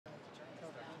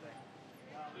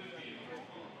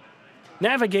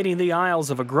Navigating the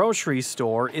aisles of a grocery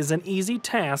store is an easy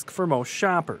task for most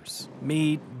shoppers.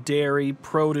 Meat, dairy,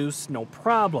 produce, no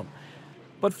problem.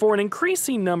 But for an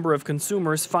increasing number of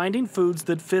consumers, finding foods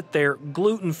that fit their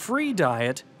gluten-free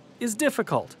diet is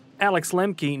difficult. Alex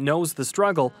Lemke knows the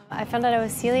struggle. I found out I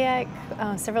was celiac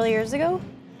several years ago.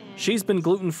 She's been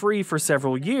gluten-free for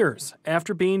several years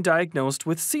after being diagnosed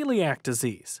with celiac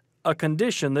disease, a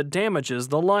condition that damages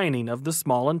the lining of the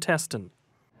small intestine.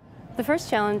 The first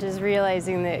challenge is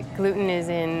realizing that gluten is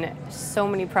in so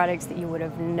many products that you would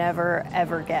have never,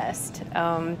 ever guessed.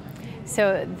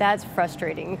 So that's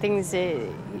frustrating.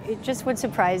 It just would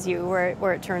surprise you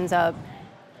where it turns up.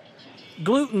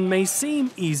 Gluten may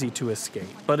seem easy to escape,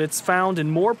 but it's found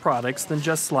in more products than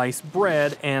just sliced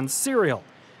bread and cereal.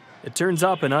 It turns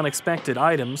up in unexpected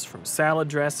items, from salad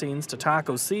dressings to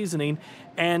taco seasoning,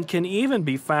 and can even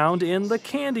be found in the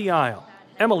candy aisle.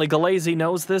 Emily Galazi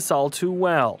knows this all too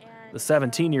well. The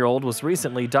 17-year-old was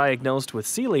recently diagnosed with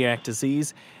celiac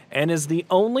disease and is the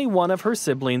only one of her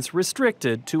siblings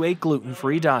restricted to a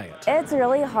gluten-free diet. It's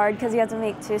really hard because you have to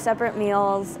make 2 separate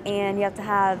meals and you have to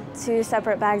have 2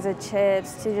 separate bags of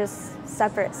chips, 2 just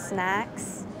separate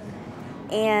snacks.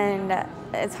 And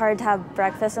it's hard to have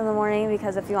breakfast in the morning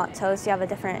because if you want toast, you have a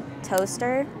different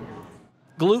toaster.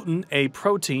 Gluten, a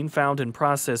protein found in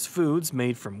processed foods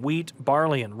made from wheat,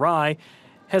 barley, and rye,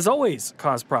 has always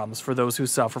caused problems for those who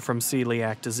suffer from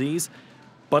celiac disease.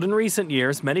 But in recent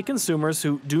years, many consumers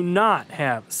who do not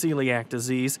have celiac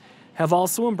disease have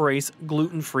also embraced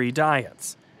gluten-free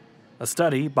diets. A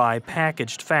study by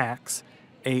Packaged Facts,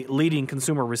 a leading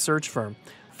consumer research firm,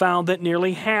 found that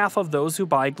nearly half of those who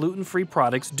buy gluten-free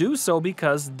products do so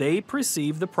because they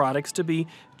perceive the products to be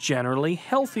generally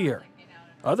healthier.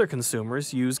 Other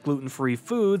consumers use gluten-free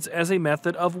foods as a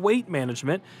method of weight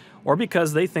management or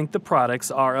because they think the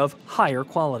products are of higher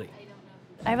quality.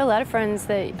 I have a lot of friends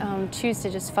that choose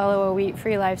to just follow a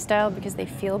wheat-free lifestyle because they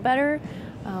feel better,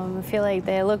 feel like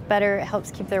they look better, it helps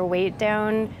keep their weight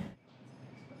down.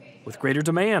 With greater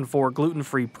demand for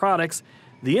gluten-free products,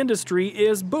 the industry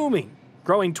is booming,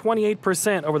 growing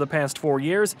 28% over the past 4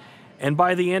 years, and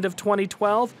by the end of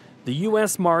 2012, the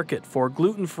U.S. market for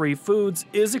gluten-free foods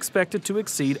is expected to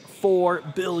exceed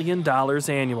 $4 billion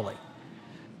annually.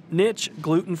 Niche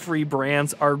gluten-free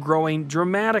brands are growing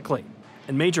dramatically,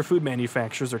 and major food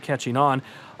manufacturers are catching on,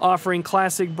 offering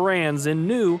classic brands in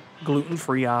new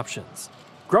gluten-free options.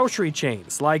 Grocery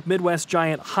chains like Midwest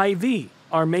giant Hy-Vee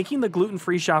are making the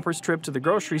gluten-free shopper's trip to the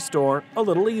grocery store a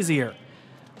little easier.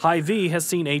 Hy-Vee has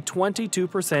seen a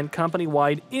 22%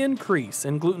 company-wide increase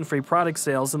in gluten-free product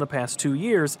sales in the past 2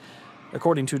 years,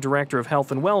 according to Director of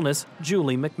Health and Wellness,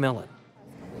 Julie McMillan.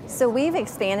 So we've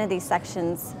expanded these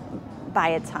sections by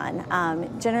a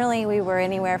ton. Generally, we were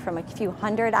anywhere from a few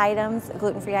hundred items,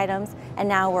 gluten-free items, and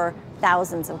now we're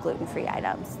thousands of gluten-free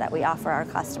items that we offer our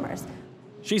customers.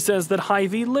 She says that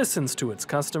Hy-Vee listens to its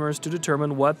customers to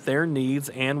determine what their needs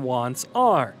and wants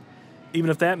are, even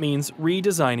if that means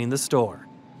redesigning the store.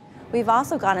 We've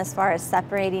also gone as far as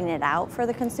separating it out for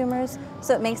the consumers,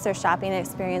 so it makes their shopping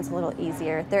experience a little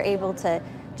easier. They're able to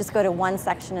just go to one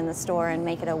section in the store and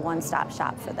make it a one-stop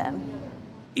shop for them.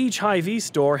 Each Hy-Vee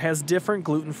store has different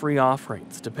gluten-free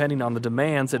offerings, depending on the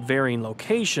demands at varying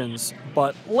locations,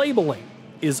 but labeling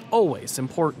is always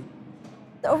important.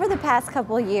 Over the past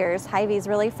couple of years, Hy-Vee's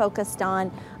really focused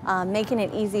on making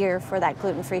it easier for that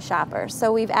gluten-free shopper.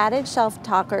 So we've added shelf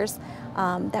talkers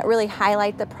that really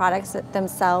highlight the products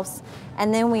themselves,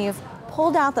 and then we've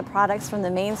pulled out the products from the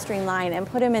mainstream line and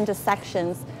put them into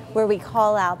sections where we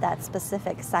call out that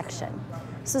specific section.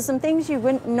 So some things you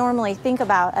wouldn't normally think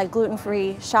about a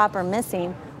gluten-free shopper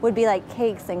missing would be like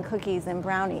cakes and cookies and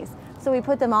brownies. So we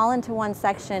put them all into one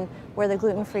section where the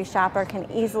gluten-free shopper can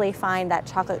easily find that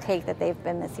chocolate cake that they've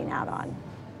been missing out on.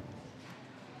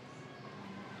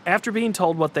 After being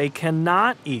told what they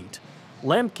cannot eat,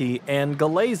 Lemke and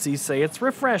Galazi say it's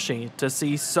refreshing to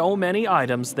see so many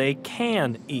items they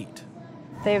can eat.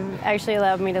 They've actually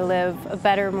allowed me to live a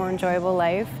better, more enjoyable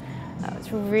life.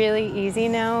 It's really easy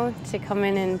now to come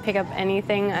in and pick up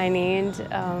anything I need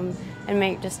and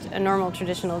make just a normal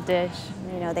traditional dish.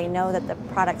 You know, they know that the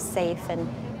product's safe and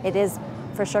it is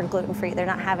for sure gluten-free. They're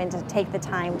not having to take the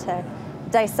time to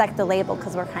dissect the label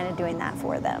because we're kind of doing that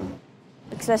for them.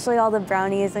 Especially all the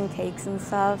brownies and cakes and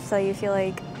stuff, so you feel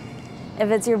like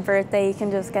if it's your birthday, you can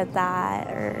just get that,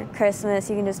 or Christmas,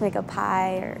 you can just make a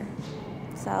pie,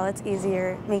 so it's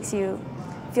easier, makes you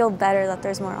feel better that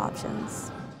there's more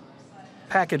options.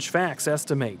 Packaged Facts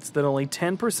estimates that only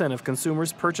 10% of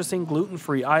consumers purchasing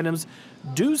gluten-free items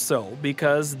do so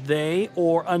because they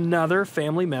or another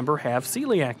family member have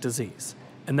celiac disease.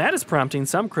 And that is prompting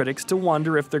some critics to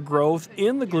wonder if the growth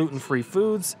in the gluten-free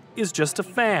foods is just a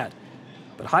fad.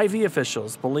 But Hy-Vee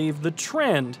officials believe the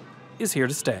trend is here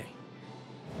to stay.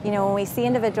 You know, when we see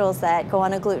individuals that go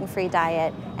on a gluten-free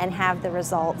diet and have the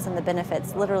results and the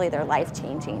benefits, literally they're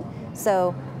life-changing.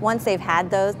 So once they've had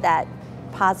that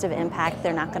positive impact,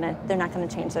 they're not gonna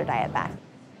change their diet back.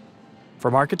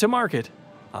 For Market to Market,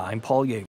 I'm Paul Yeager.